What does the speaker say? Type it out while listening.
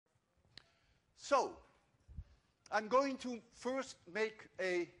So, I'm going to first make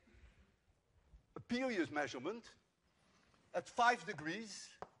a period measurement at 5 degrees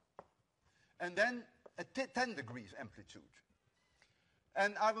and then at 10 degrees amplitude.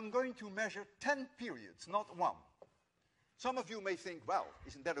 And I'm going to measure 10 periods, not 1. Some of you may think, well,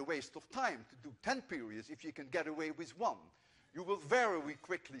 isn't that a waste of time to do 10 periods if you can get away with 1? You will very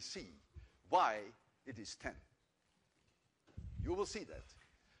quickly see why it is 10. You will see that.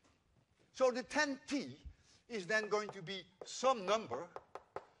 So the 10t is then going to be some number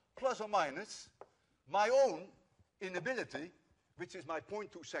plus or minus my own inability, which is my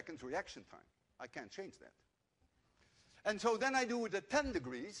 0.2 seconds reaction time. I can't change that. And so then I do it at 10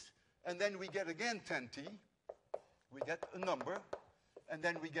 degrees, and then we get again 10t. We get a number, and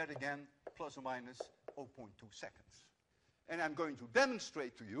then we get again plus or minus 0.2 seconds. And I'm going to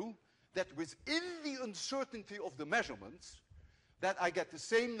demonstrate to you that within the uncertainty of the measurements, that I get the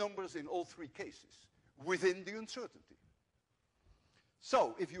same numbers in all 3 cases, within the uncertainty.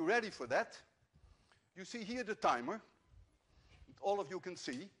 So, if you're ready for that, you see here the timer, all of you can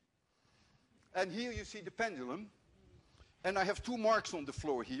see, and here you see the pendulum, and I have 2 marks on the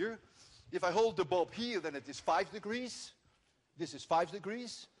floor here. If I hold the bulb here, then it is 5 degrees, this is 5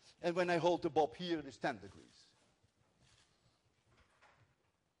 degrees, and when I hold the bulb here, it is 10 degrees.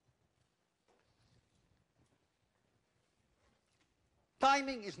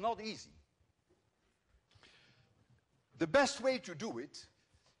 Timing is not easy. The best way to do it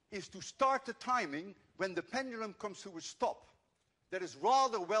is to start the timing when the pendulum comes to a stop. That is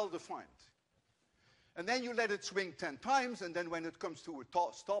rather well defined. And then you let it swing 10 times, and then when it comes to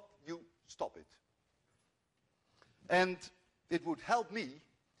a stop, you stop it. And it would help me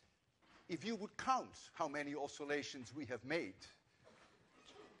if you would count how many oscillations we have made.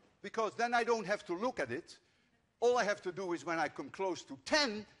 Because then I don't have to look at it. All I have to do is when I come close to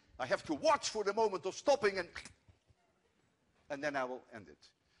 10, I have to watch for the moment of stopping, and then I will end it.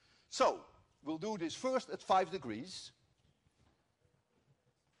 So, we'll do this first at 5 degrees.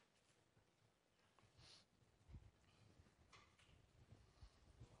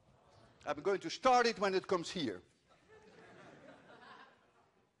 I'm going to start it when it comes here.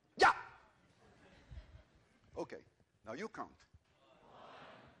 Yeah! Okay, now you count.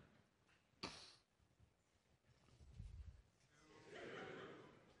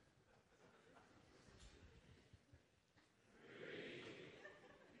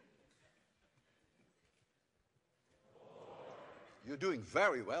 You're doing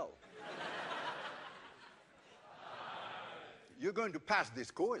very well. You're going to pass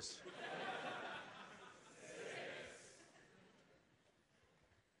this course.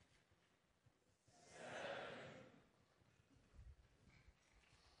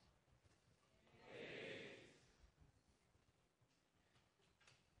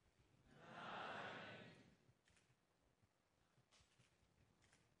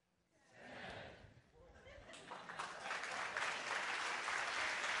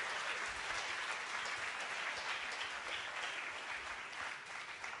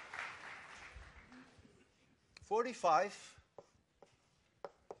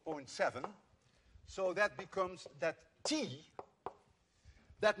 45.7. So that becomes that t.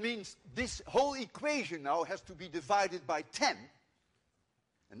 That means this whole equation now has to be divided by 10.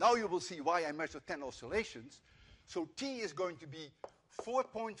 And now you will see why I measure 10 oscillations. So t is going to be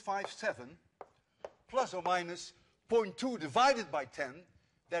 4.57 plus or minus 0.2 divided by 10.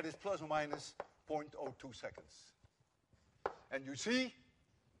 That is plus or minus 0.02 seconds. And you see,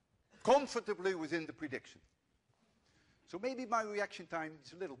 comfortably within the prediction. So maybe my reaction time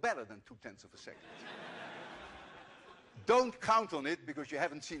is a little better than 0.2 of a second. Don't count on it because you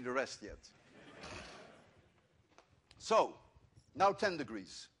haven't seen the rest yet. So, now 10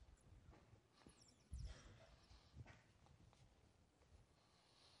 degrees.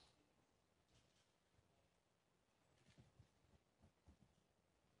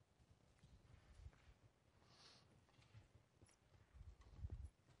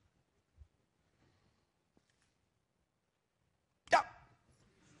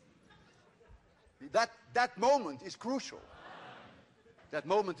 That moment is crucial. That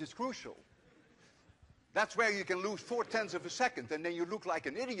moment is crucial. That's where you can lose 0.4 of a second, and then you look like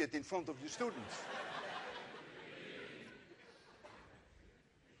an idiot in front of your students.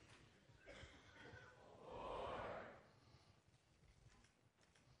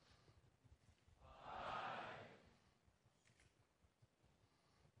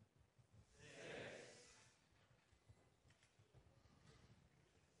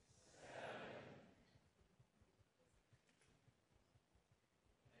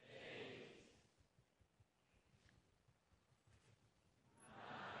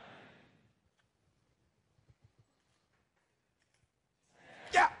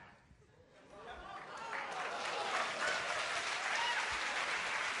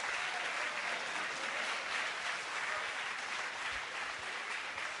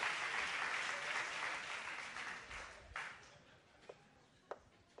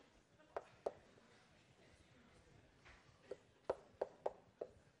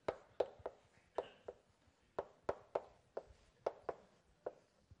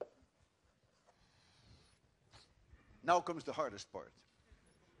 Now comes the hardest part.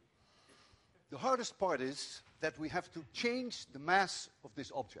 The hardest part is that we have to change the mass of this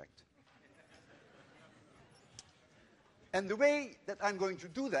object. And the way that I'm going to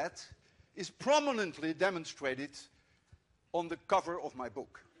do that is prominently demonstrated on the cover of my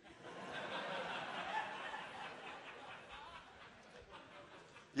book.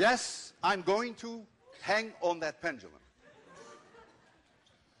 Yes, I'm going to hang on that pendulum.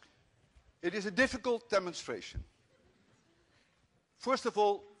 It is a difficult demonstration. First of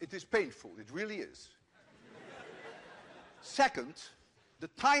all, it is painful. It really is. Second, the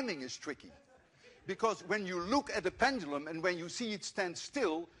timing is tricky. Because when you look at the pendulum and when you see it stand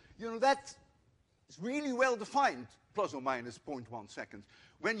still, you know, that is really well defined, plus or minus 0.1 seconds.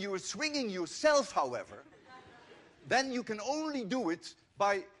 When you are swinging yourself, however, then you can only do it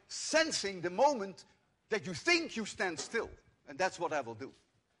by sensing the moment that you think you stand still. And that's what I will do.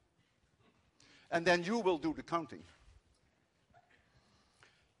 And then you will do the counting.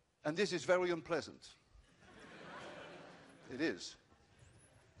 And this is very unpleasant. It is.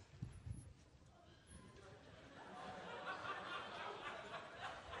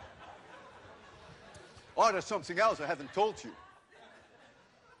 Oh, there's something else I haven't told you.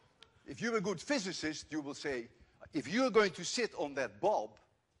 If you're a good physicist, you will say, if you're going to sit on that bulb,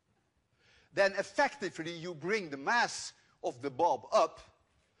 then effectively you bring the mass of the bulb up,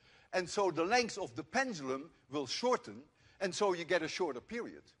 and so the length of the pendulum will shorten, and so you get a shorter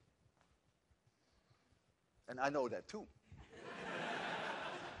period. And I know that too.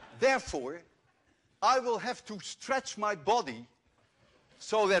 Therefore, I will have to stretch my body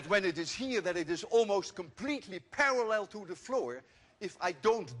so that when it is here, that it is almost completely parallel to the floor. If I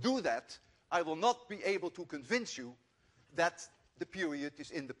don't do that, I will not be able to convince you that the period is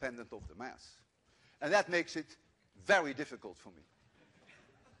independent of the mass. And that makes it very difficult for me.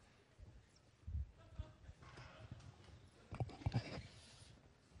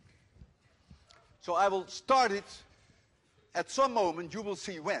 So I will start it at some moment, you will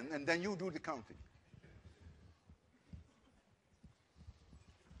see when, and then you do the counting.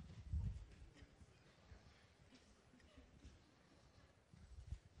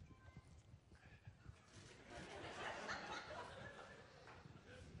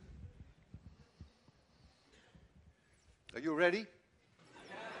 Are you ready?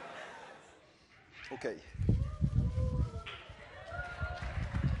 Okay.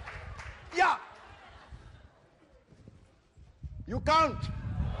 Yeah! You count.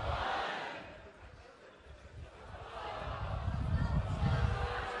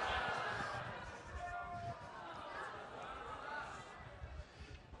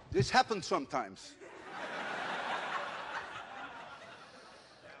 This happens sometimes.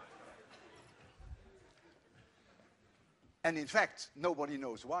 And in fact, nobody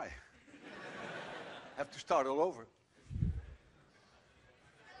knows why. Have to start all over.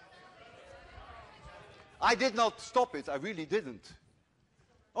 I did not stop it, I really didn't.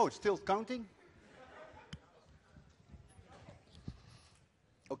 Oh, it's still counting?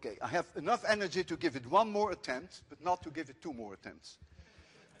 Okay, I have enough energy to give it one more attempt, but not to give it two more attempts.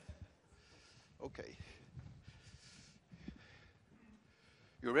 Okay.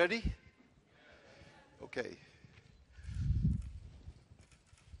 You ready? Okay.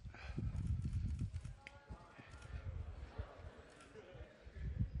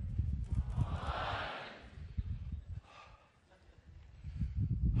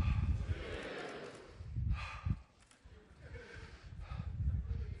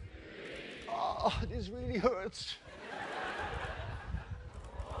 Oh, this really hurts.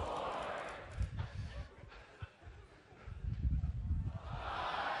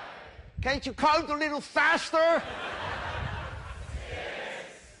 Can't you count a little faster?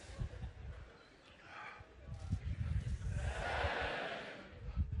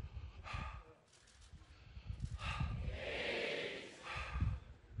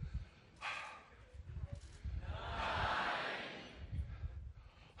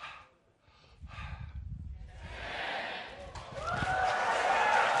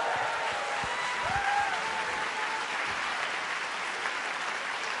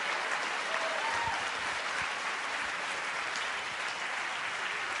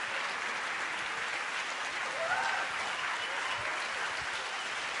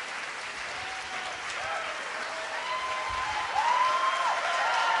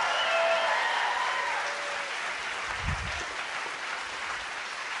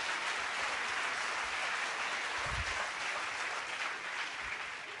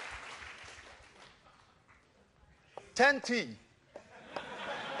 T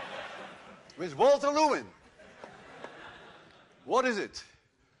with Walter Lewin. What is it?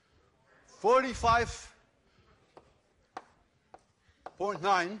 45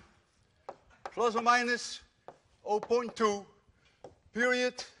 0.9 plus or minus 0.2,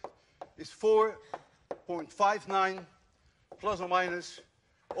 period is 4.59 plus or minus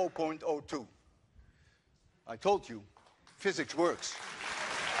 0.02. I told you, physics works.